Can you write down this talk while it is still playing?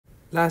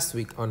Last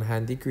week on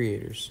Handy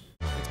Creators.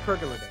 It's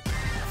pergola day.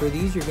 For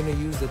these, you're going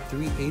to use the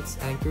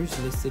 3/8 anchors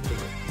listed below.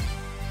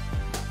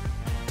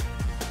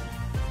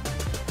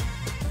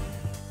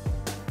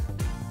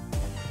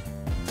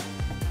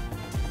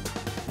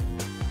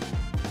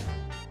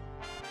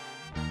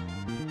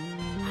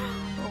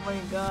 Oh my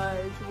gosh,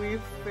 we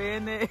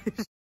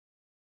finished.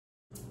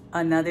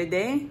 Another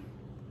day,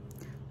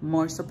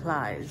 more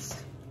supplies,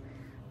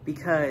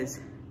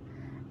 because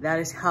that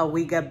is how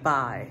we get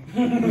by.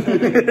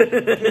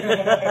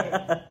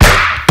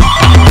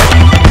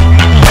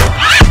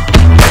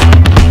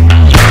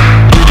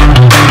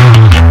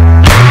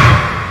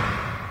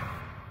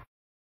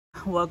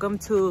 Welcome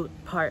to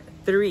part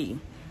 3,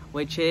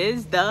 which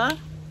is the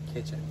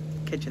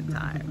kitchen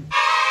time.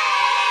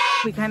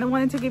 We kind of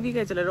wanted to give you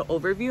guys a little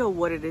overview of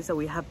what it is that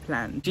we have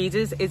planned.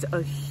 Jesus is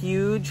a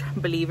huge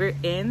believer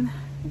in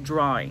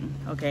drawing.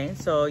 Okay,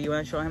 so you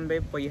want to show him,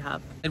 babe, what you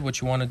have? What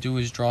you want to do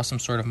is draw some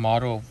sort of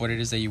model of what it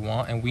is that you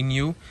want, and we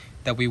knew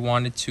that we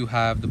wanted to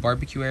have the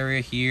barbecue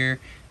area here,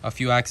 a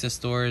few access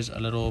doors, a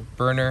little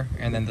burner,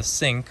 and then the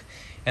sink.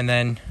 And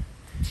then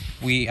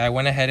I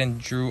went ahead and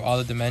drew all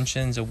the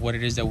dimensions of what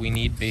it is that we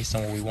need based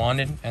on what we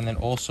wanted, and then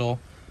also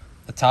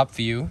the top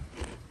view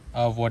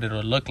of what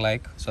it'll look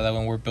like, so that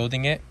when we're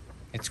building it,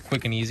 it's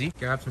quick and easy.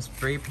 Grab some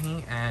spray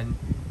paint and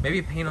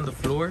maybe paint on the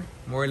floor,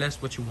 more or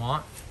less what you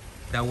want.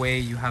 That way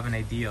you have an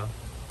idea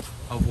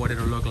of what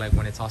it'll look like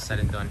when it's all said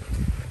and done.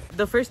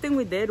 The first thing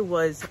we did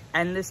was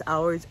endless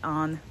hours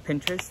on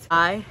Pinterest.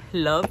 I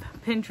love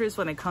Pinterest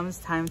when it comes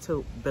time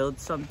to build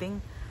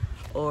something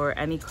or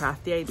any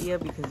crafty idea,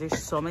 because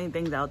there's so many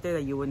things out there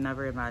that you would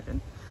never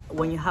imagine.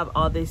 When you have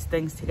all these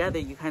things together,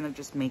 you kind of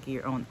just make it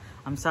your own.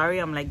 I'm sorry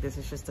I'm like this,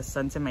 it's just the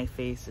sun's in my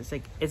face. It's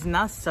like, it's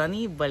not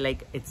sunny, but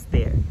like it's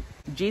there.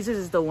 Jesus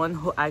is the one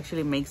who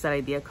actually makes that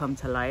idea come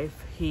to life.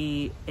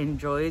 He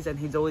enjoys, and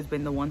he's always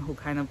been the one who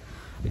kind of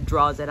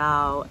draws it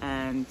out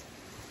and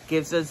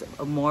gives us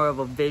more of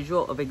a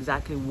visual of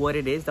exactly what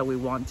it is that we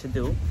want to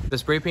do. The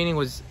spray painting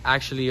was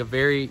actually a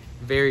very,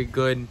 very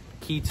good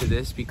key to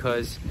this,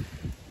 because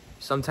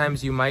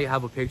sometimes you might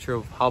have a picture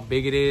of how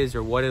big it is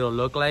or what it'll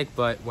look like,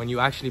 but when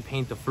you actually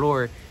paint the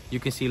floor, you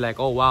can see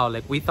like, oh wow,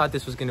 like we thought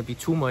this was going to be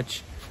too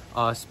much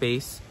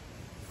space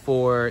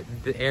for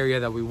the area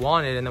that we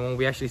wanted, and then when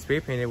we actually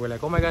spray painted, we're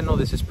like, oh my god, no,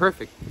 this is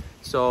perfect.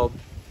 So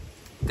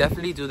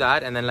definitely do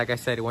that. And then, like I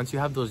said, once you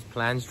have those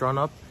plans drawn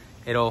up,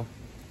 it'll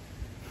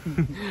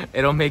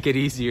make it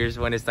easier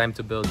when it's time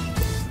to build.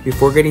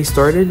 Before getting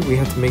started, we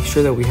had to make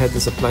sure that we had the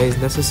supplies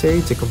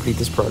necessary to complete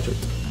this project.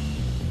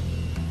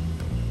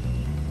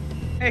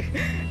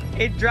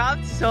 It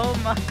dropped so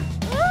much.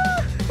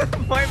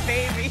 Poor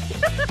baby.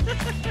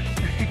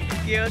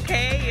 You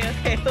okay? You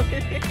okay?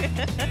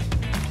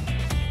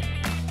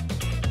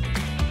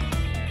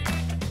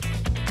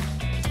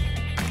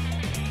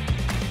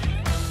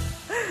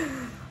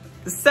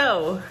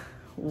 So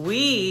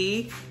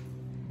we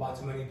Bought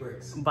too many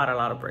bricks. bought a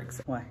lot of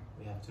bricks. Why?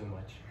 We have too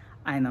much.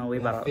 I know, we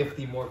bought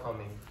 50 more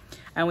coming.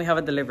 and we have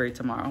a delivery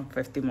tomorrow,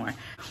 50 more.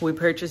 We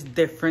purchased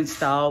different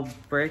style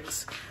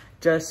bricks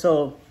just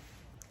so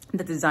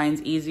the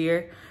design's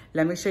easier.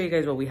 Let me show you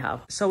guys what we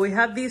have. So we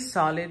have these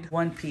solid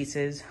 1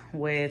 pieces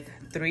with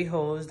 3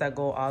 holes that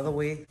go all the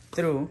way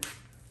through,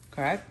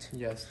 correct?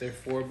 Yes, they're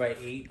 4 by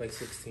 8 by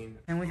 16.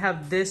 And we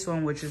have this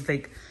one, which is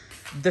like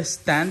the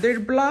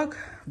standard block,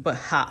 but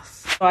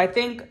half. So I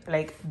think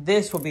like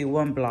this will be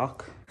 1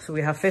 block. So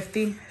we have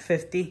 50,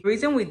 50. The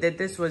reason we did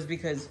this was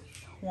because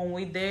when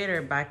we did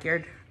our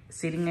backyard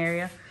seating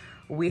area,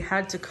 we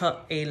had to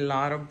cut a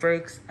lot of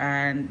bricks,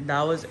 and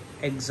that was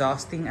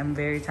exhausting and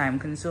very time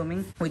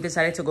consuming. We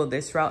decided to go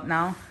this route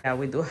now. Yeah,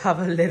 we do have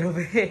a little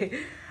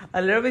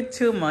bit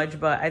too much,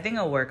 but I think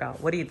it'll work out.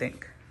 What do you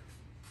think?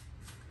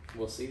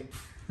 We'll see.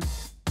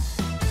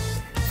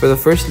 For the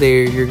first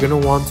layer, you're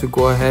going to want to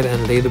go ahead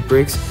and lay the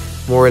bricks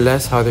more or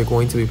less how they're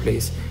going to be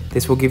placed.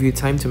 This will give you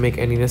time to make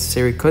any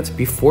necessary cuts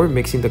before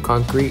mixing the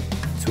concrete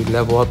to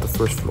level out the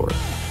first floor.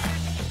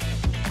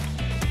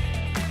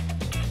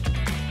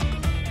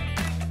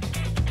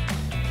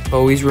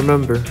 Always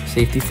remember,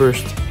 safety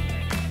first.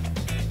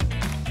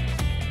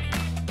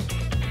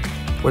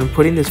 When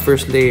putting this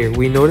first layer,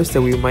 we noticed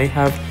that we might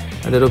have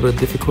a little bit of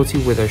difficulty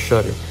with our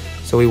shutter,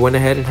 so we went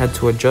ahead and had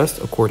to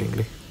adjust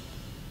accordingly.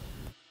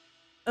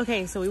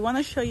 Okay, so we want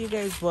to show you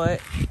guys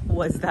what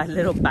was that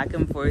little back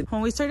and forth.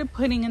 When we started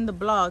putting in the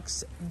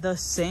blocks, the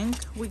sink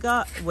we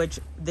got,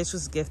 which this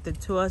was gifted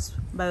to us,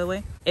 by the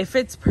way, it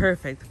fits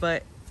perfect,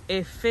 but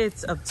it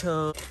fits up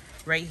to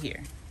right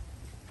here.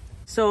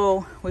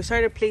 So we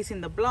started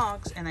placing the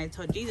blocks, and I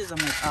told Jesus, I'm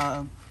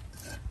like,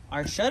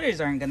 our shutters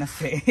aren't gonna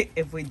fit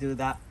if we do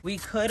that. We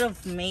could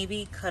have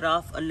maybe cut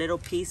off a little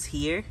piece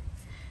here,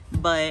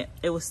 but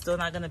it was still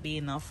not gonna be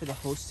enough for the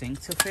whole sink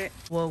to fit.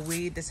 What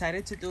we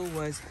decided to do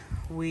was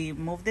we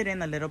moved it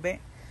in a little bit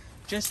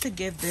just to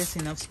give this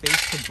enough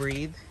space to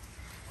breathe.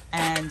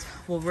 And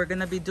what we're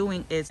gonna be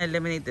doing is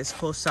eliminate this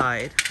whole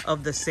side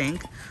of the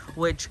sink,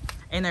 which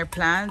in our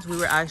plans we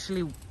were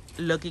actually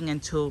looking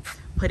into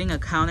putting a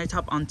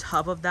countertop on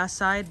top of that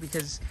side,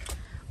 because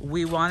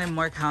we wanted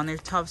more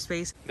countertop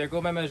space. There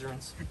go my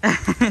measurements.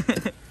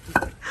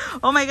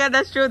 Oh my god,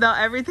 that's true though.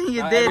 Everything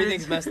you did.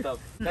 Everything's messed up.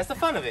 That's the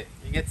fun of it.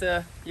 You get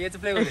to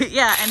play with it.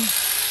 Yeah, and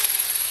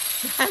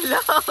hello.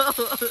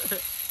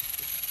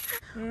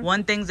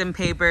 One thing's in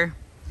paper,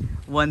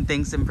 one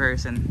thing's in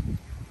person.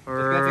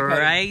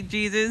 Right,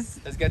 Jesus?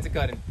 Let's get to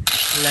cutting.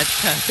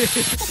 Let's cut.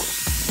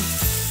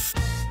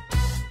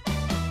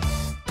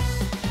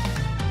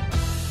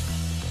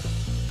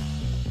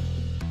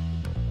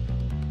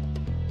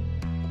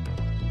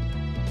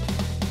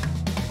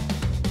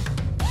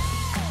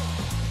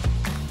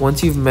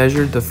 Once you've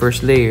measured the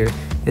first layer,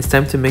 it's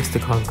time to mix the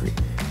concrete.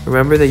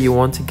 Remember that you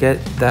want to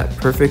get that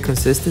perfect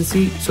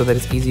consistency so that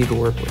it's easy to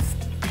work with.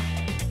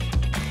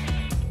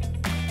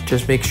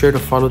 Just make sure to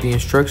follow the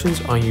instructions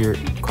on your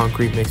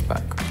concrete mix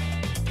pack.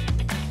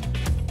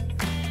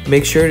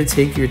 Make sure to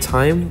take your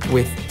time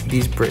with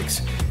these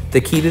bricks.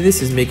 The key to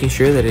this is making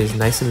sure that it is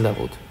nice and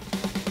leveled.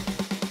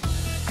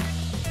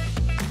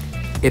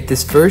 If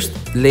this first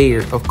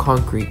layer of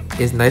concrete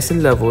is nice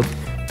and leveled,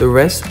 the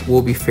rest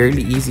will be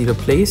fairly easy to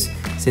place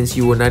since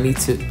you will not need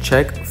to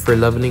check for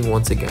leveling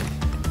once again.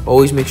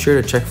 Always make sure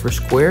to check for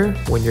square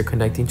when you're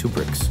connecting two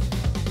bricks.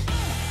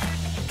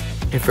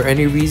 If for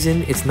any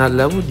reason it's not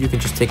leveled, you can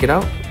just take it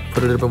out,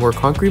 put a little bit more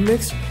concrete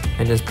mix,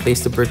 and just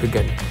place the brick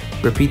again.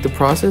 Repeat the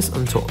process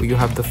until you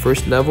have the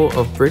first level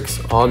of bricks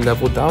all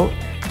leveled out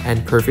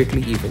and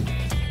perfectly even.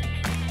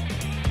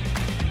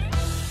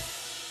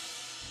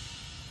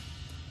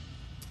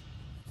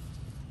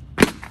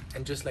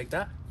 And just like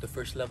that, the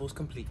first level is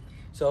complete.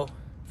 So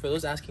for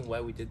those asking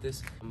why we did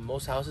this,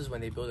 most houses when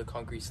they build a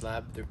concrete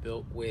slab, they're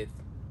built with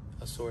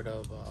a sort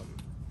of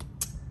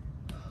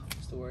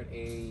what's the word,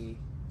 a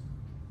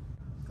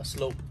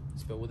slope.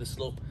 It's built with a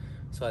slope,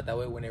 so that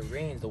way when it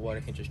rains the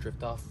water can just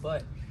drift off.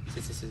 But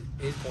since this is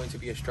going to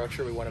be a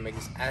structure, we want to make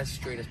this as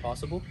straight as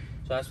possible,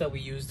 so that's why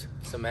we used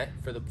cement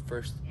for the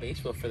first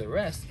base. But for the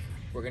rest,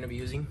 we're going to be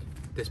using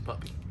this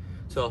puppy.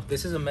 So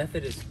this is a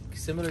method, is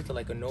similar to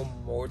like a no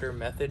mortar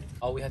method.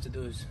 All we have to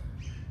do is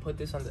put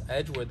this on the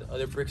edge where the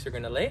other bricks are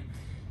going to lay,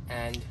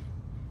 and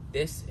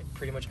this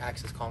pretty much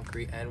acts as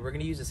concrete. And we're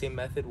going to use the same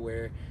method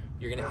where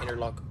you're going to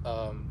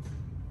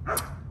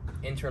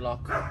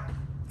interlock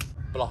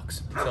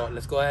blocks. So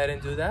let's go ahead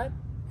and do that,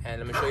 and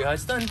let me show you how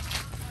it's done.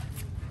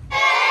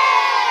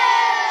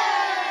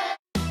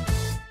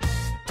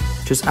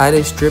 Just add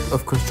a strip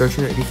of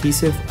construction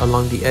adhesive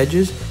along the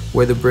edges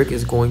where the brick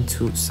is going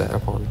to set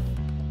upon.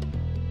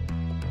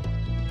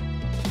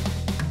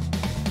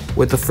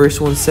 With the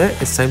first one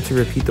set, it's time to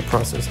repeat the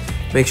process.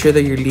 Make sure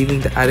that you're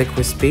leaving the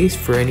adequate space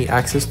for any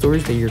access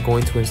doors that you're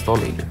going to install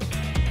later.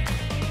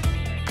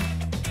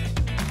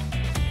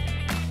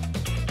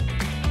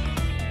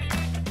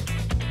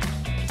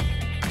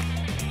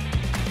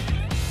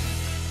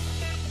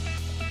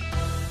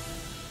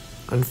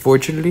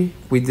 Unfortunately,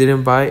 we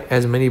didn't buy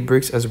as many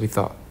bricks as we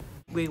thought.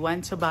 We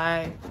went to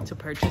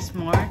purchase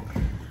more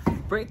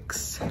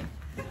bricks.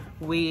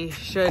 We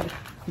should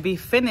be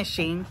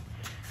finishing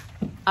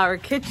our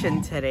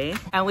kitchen today,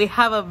 and we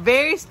have a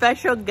very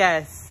special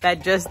guest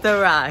that just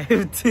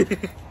arrived.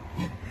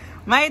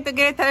 Might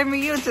get time on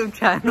YouTube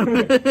channel.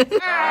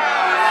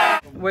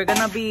 We're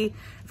gonna be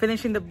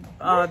finishing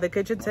the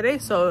kitchen today,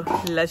 so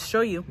let's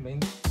show you.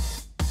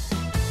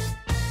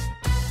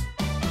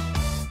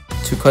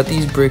 To cut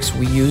these bricks,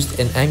 we used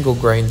an angle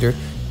grinder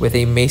with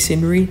a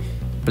masonry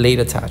blade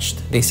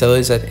attached. They sell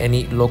this at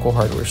any local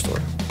hardware store.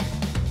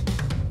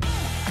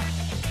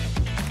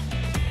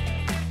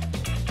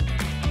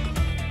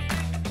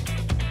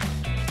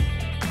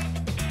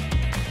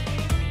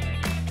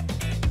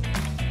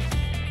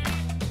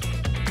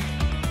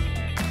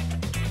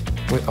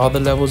 With all the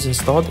levels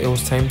installed, it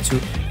was time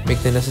to make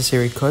the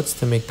necessary cuts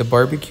to make the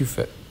barbecue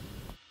fit.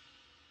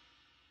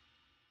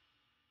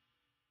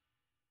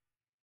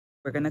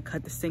 We're gonna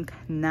cut the sink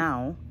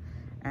now,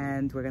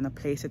 and we're gonna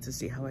place it to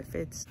see how it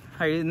fits.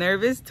 Are you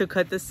nervous to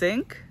cut the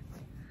sink?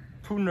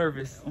 Too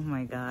nervous. Oh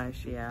my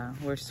gosh, yeah,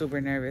 we're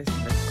super nervous.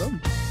 Let's go.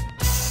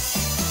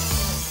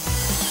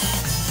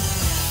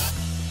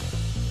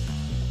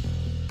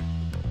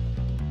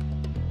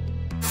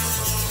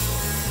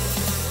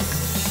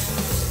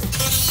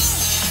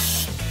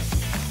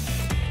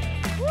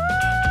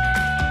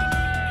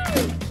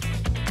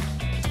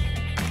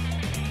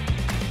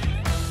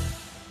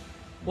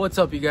 What's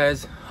up, you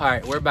guys? All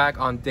right, we're back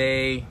on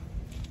day,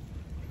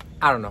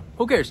 I don't know,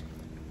 who cares?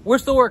 We're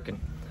still working.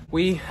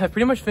 We have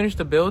pretty much finished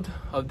the build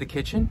of the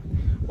kitchen.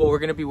 What we're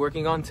gonna be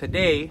working on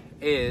today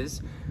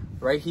is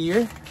right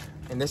here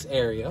in this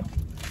area,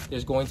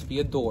 there's going to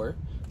be a door,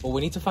 but we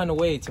need to find a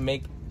way to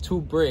make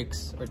two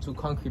bricks or two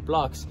concrete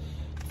blocks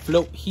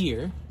float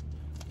here,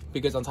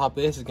 because on top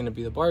of this is gonna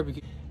be the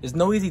barbecue. It's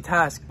no easy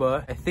task,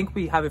 but I think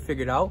we have it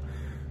figured out.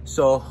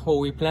 So what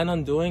we plan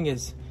on doing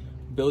is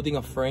building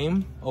a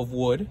frame of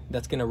wood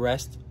that's gonna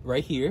rest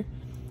right here,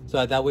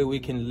 so that way we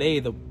can lay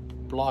the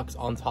blocks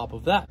on top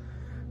of that.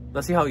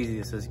 Let's see how easy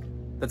this is.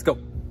 Let's go.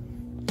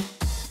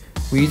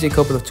 We used a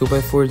couple of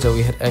 2x4s that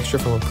we had extra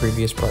from a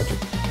previous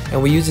project.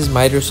 and we use this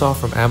miter saw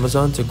from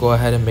Amazon to go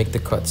ahead and make the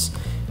cuts.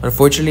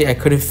 Unfortunately, I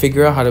couldn't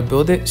figure out how to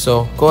build it,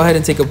 so go ahead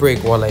and take a break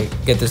while I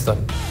get this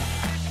done.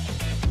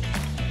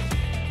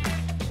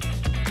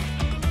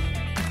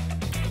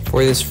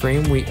 For this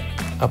frame, we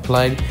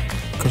applied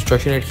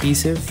construction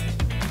adhesive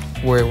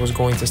where it was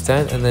going to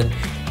stand, and then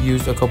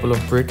used a couple of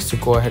bricks to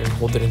go ahead and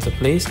hold it into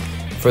place.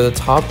 For the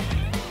top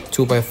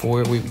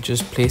 2x4, we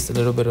just placed a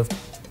little bit of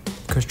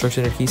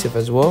construction adhesive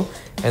as well,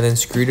 and then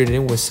screwed it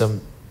in with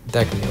some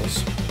deck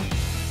nails.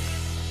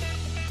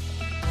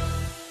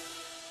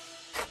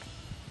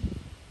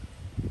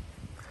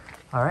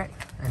 Alright,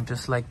 and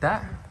just like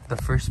that, the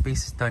first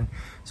space is done.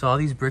 So all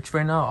these bricks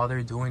right now, all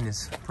they're doing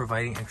is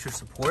providing extra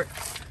support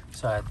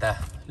so that the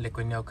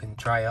liquid nail can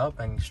dry up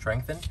and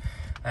strengthen.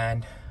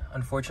 And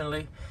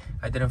unfortunately,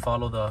 I didn't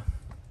follow the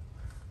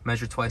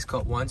measure twice,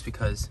 cut once,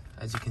 because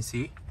as you can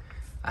see,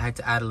 I had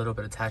to add a little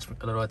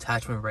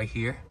attachment right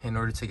here in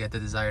order to get the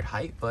desired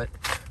height. But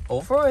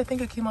overall, I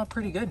think it came out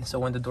pretty good. So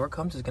when the door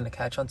comes, it's going to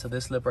catch onto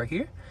this lip right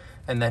here,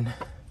 and then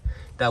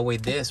that way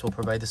this will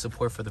provide the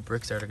support for the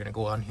bricks that are going to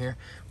go on here.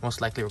 Most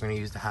likely we're going to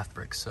use the half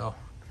bricks. So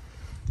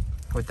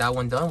with that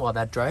one done, while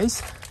that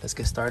dries, let's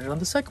get started on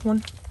the second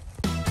one.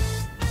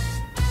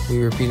 We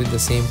repeated the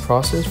same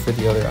process for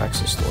the other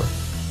access door.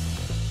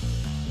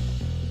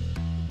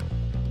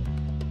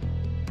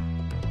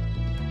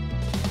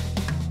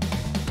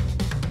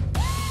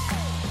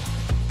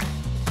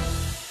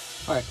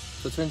 Alright,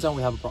 so it turns out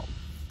we have a problem.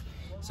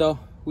 So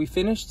we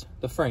finished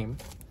the frame,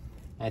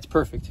 and it's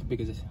perfect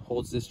because it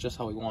holds this just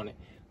how we want it.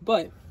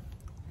 But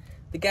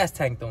the gas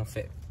tank don't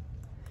fit.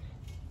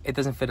 It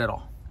doesn't fit at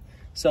all.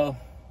 So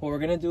what we're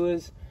gonna do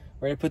is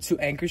we're gonna put 2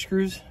 anchor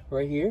screws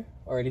right here,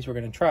 or at least we're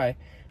gonna try,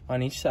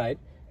 on each side.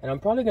 And I'm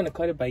probably gonna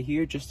cut it by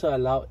here just to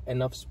allow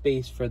enough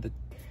space for the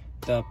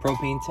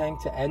propane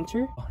tank to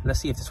enter.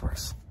 Let's see if this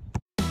works.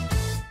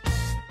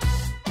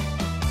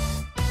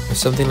 If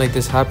something like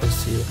this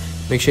happens to you,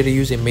 make sure to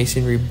use a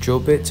masonry drill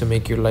bit to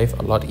make your life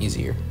a lot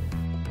easier.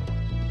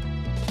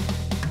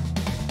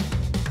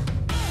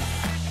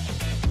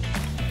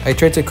 I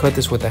tried to cut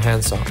this with a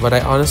handsaw, but I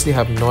honestly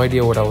have no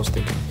idea what I was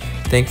thinking.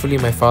 Thankfully,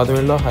 my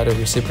father-in-law had a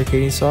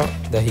reciprocating saw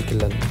that he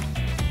could lend me.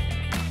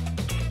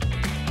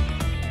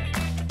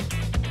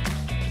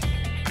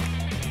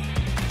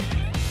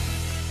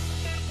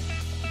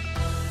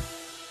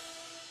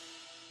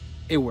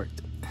 It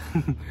worked.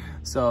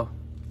 So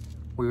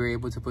we were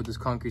able to put those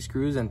concrete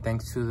screws, and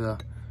thanks to the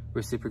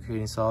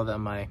reciprocating saw that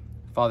my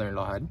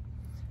father-in-law had,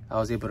 I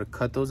was able to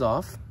cut those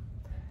off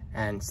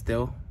and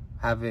still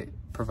have it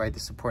provide the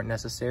support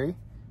necessary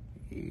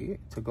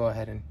to go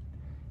ahead and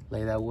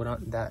lay that wood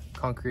on that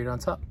concrete on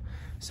top.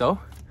 So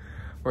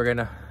we're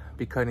gonna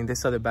be cutting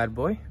this other bad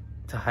boy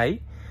to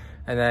height,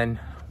 and then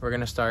we're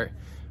gonna start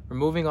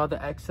removing all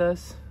the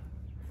excess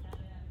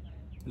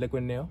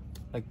liquid nail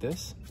like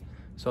this,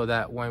 so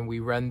that when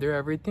we render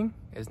everything,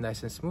 it's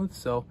nice and smooth.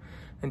 So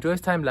enjoy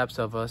this time lapse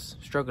of us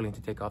struggling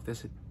to take off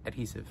this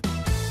adhesive.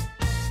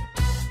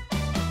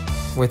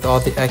 With all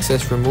the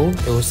excess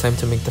removed, it was time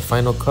to make the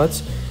final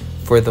cuts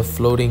for the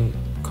floating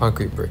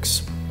concrete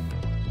bricks.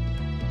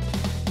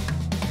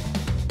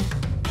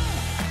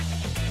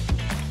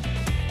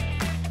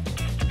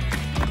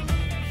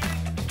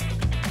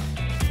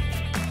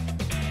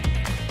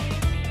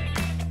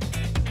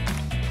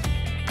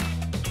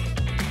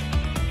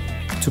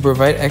 To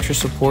provide extra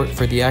support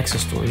for the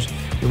access doors,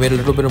 we made a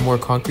little bit of more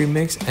concrete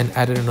mix and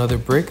added another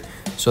brick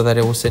so that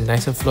it will sit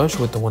nice and flush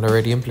with the one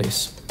already in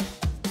place.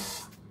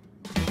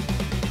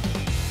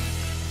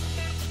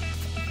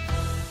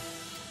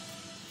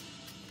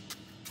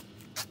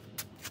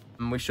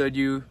 We showed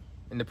you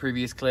in the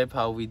previous clip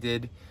how we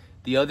did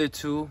the other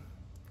 2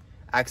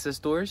 access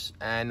doors,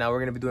 and now we're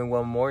going to be doing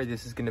one more.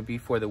 This is going to be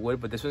for the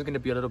wood, but this one's going to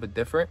be a little bit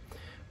different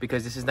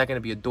because this is not going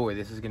to be a door.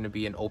 This is going to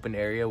be an open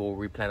area where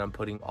we plan on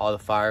putting all the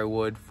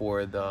firewood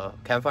for the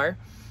campfire.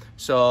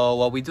 So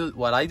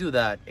what I do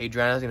that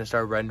Adriana's going to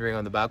start rendering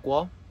on the back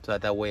wall, so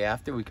that way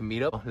after we can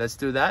meet up. Let's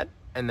do that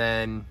and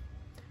then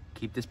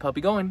keep this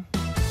puppy going.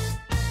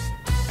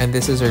 And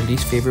this is our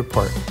least favorite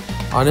part.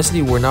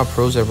 Honestly, we're not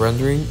pros at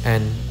rendering,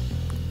 and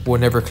we'll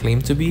never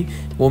claim to be.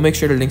 We'll make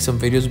sure to link some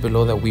videos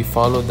below that we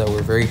followed that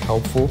were very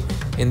helpful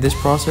in this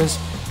process.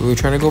 We were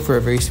trying to go for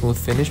a very smooth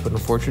finish, but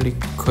unfortunately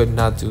could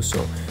not do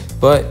so.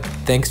 But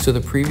thanks to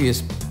the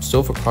previous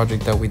sofa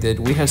project that we did,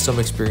 we had some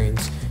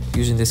experience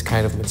using this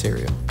kind of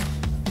material.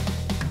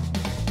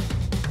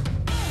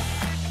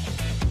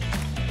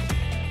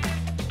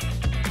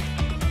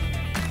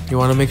 You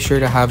want to make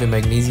sure to have a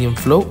magnesium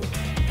float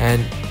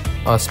and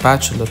a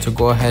spatula to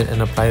go ahead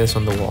and apply this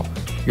on the wall.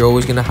 You're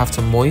always going to have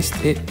to moist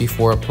it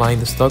before applying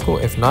the stucco.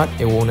 If not,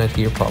 it won't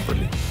adhere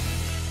properly.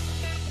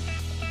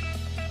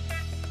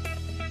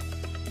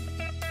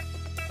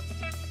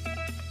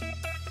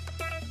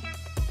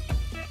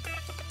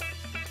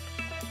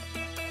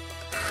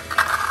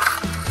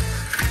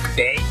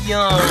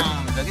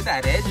 Damn! Look at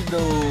that edge though.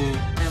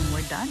 And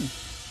we're done.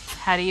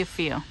 How do you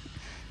feel?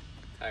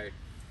 Tired.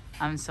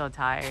 I'm so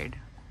tired.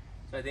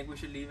 So I think we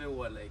should leave it,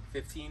 what, like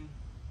 15,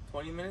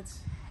 20 minutes?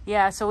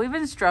 Yeah, so we've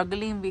been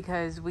struggling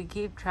because we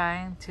keep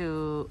trying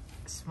to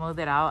smooth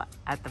it out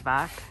at the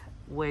back,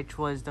 which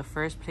was the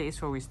first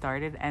place where we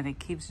started, and it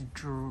keeps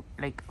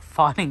like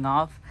falling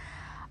off.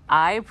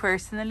 I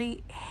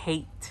personally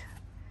hate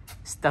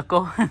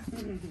stucco.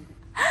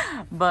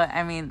 But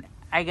I mean,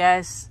 I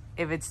guess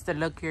if it's the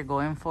look you're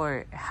going for,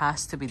 it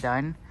has to be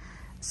done.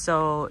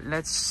 So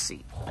let's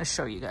see. Let's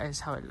show you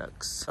guys how it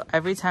looks. So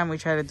every time we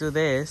try to do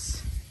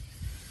this,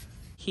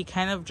 he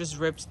kind of just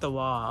rips the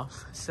wall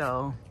off.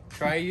 So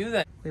try you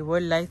then. We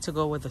would like to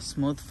go with a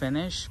smooth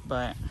finish,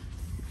 but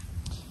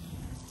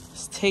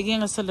it's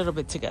taking us a little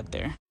bit to get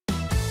there.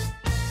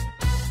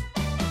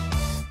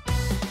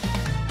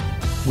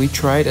 We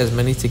tried as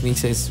many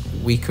techniques as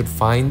we could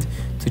find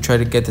to try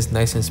to get this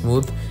nice and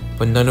smooth,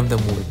 but none of them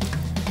worked.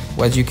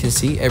 Well, as you can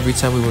see, every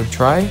time we would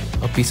try,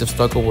 a piece of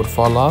stucco would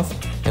fall off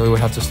and we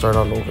would have to start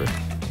all over.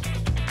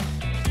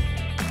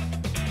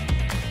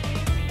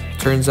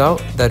 Turns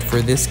out that for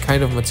this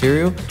kind of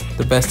material,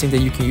 the best thing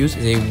that you can use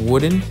is a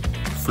wooden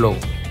float.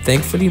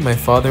 Thankfully, my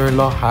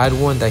father-in-law had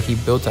one that he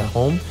built at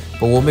home,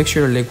 but we'll make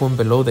sure to link one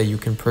below that you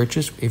can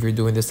purchase if you're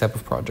doing this type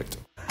of project.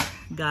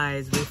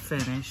 Guys, we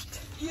finished.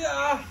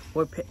 Yeah.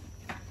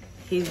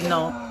 He's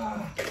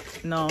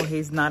no,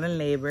 he's not in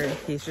labor.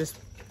 He's just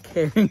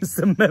carrying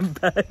cement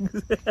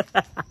bags.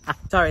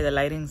 Sorry, the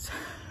lighting's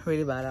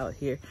really bad out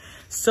here.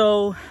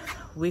 So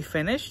we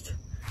finished.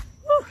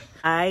 Woo.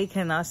 I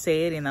cannot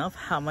say it enough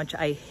how much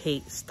I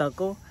hate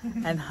stucco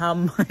and how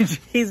much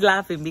he's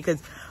laughing,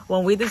 because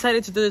when we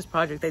decided to do this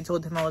project, I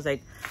told him, I was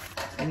like,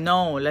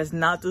 no, let's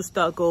not do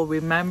stucco.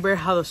 Remember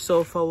how the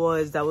sofa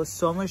was? That was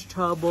so much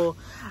trouble.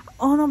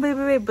 Oh no,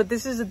 baby, but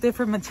this is a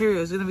different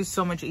material. It's gonna be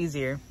so much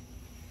easier.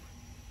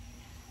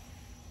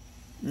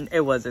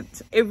 It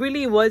wasn't. It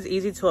really was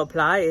easy to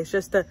apply. It's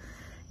just the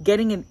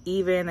getting it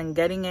even and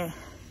getting it.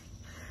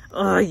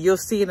 Oh, you'll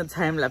see in a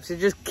time lapse. It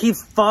just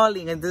keeps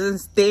falling. It doesn't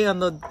stay on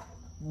the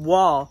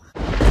wall.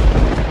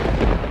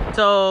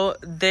 So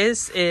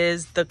this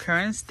is the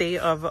current state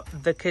of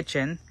the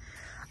kitchen.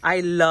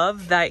 I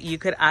love that you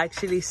could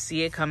actually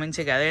see it coming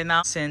together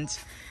now, since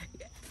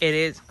it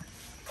is.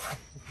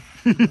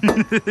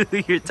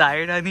 You're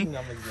tired, honey?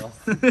 I'm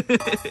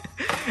exhausted.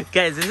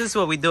 Guys, this is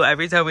what we do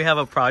every time we have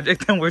a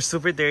project and we're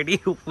super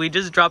dirty. We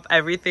just drop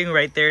everything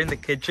right there in the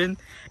kitchen,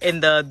 in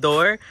the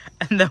door,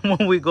 and then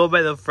when we go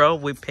by the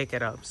front, we pick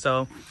it up.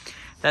 So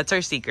that's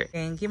our secret.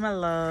 Thank you, my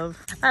love.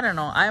 I don't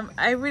know,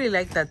 I really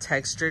like that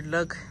textured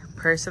look.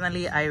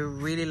 Personally, I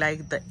really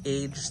like the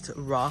aged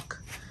rock,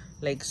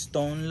 like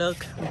stone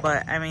look,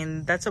 but I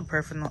mean, that's a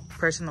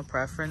personal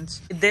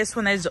preference. This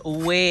one is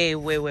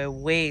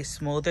way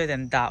smoother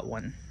than that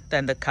one,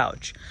 than the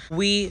couch.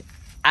 We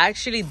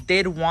actually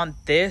did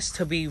want this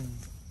to be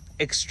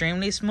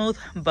extremely smooth,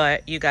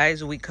 but you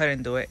guys, we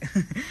couldn't do it.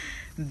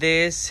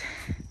 This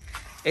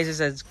is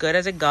just as good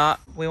as it got.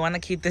 We want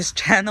to keep this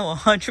channel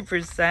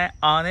 100%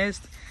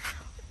 honest.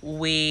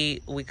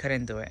 We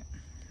couldn't do it,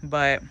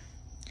 but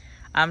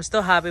I'm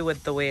still happy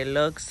with the way it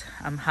looks.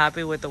 I'm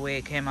happy with the way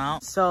it came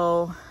out.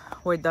 So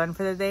we're done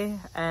for the day,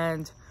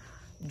 and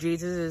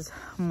Jesus is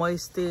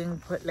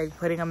moistening,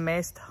 putting a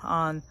mist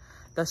on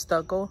the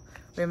stucco.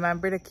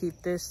 Remember to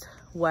keep this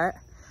wet.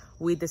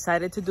 We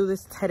decided to do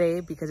this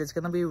today because it's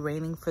gonna be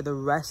raining for the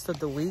rest of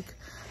the week,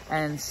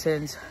 and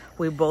since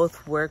we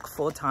both work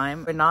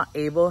full-time, we're not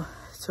able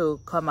to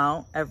come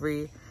out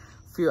every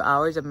few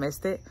hours and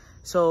mist it.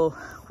 So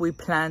we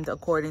planned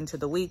according to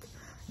the week.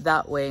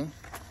 That way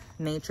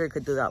nature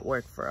could do that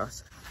work for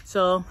us.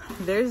 So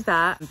there's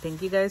that.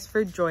 Thank you guys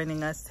for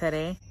joining us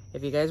today.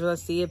 If you guys want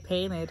to see it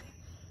painted,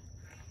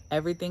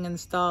 everything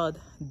installed,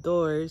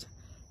 doors,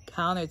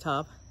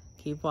 countertop,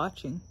 keep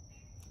watching.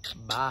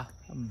 Bye.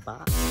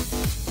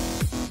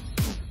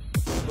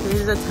 This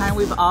is the time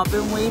we've all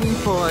been waiting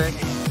for.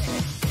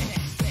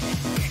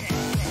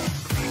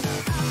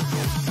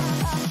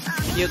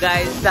 You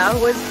guys, that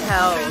was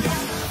hell.